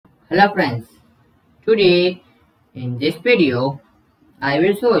Hello friends, today in this video I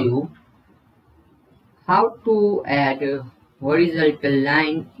will show you how to add a horizontal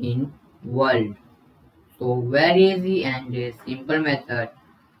line in World. So very easy and a simple method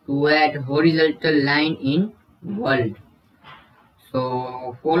to add horizontal line in World.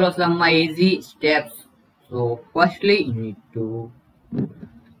 So follow some my easy steps. So firstly you need to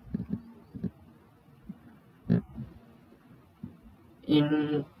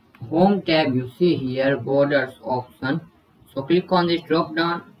in Home tab you see here borders option. So click on this drop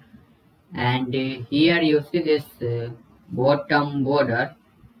down and here you see this bottom border,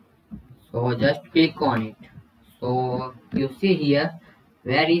 so just click on it. So you see here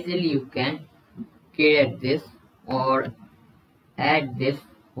very easily you can create this or add this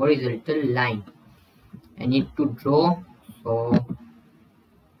horizontal line. I need to draw, so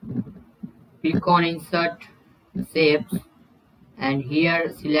click on insert shapes and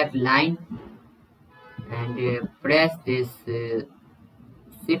here select line and press this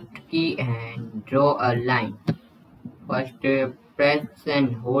shift key and draw a line. First press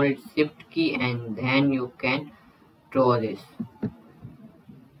and hold shift key and then you can draw this.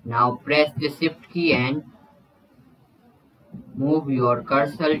 Now press the shift key and move your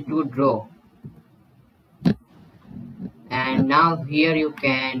cursor to draw. And now here you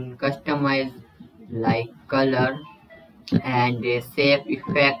can customize like color and a shape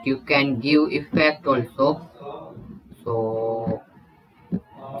effect. You can give effect also. So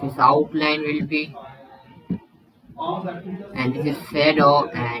this outline will be, and this is shadow,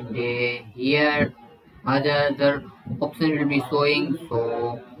 and here other option will be showing.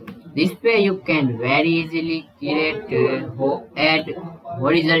 So this way you can very easily create add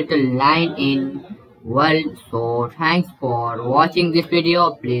horizontal line in World. So thanks for watching this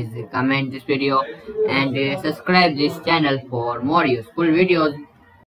video. Please comment this video and subscribe this channel for more useful videos.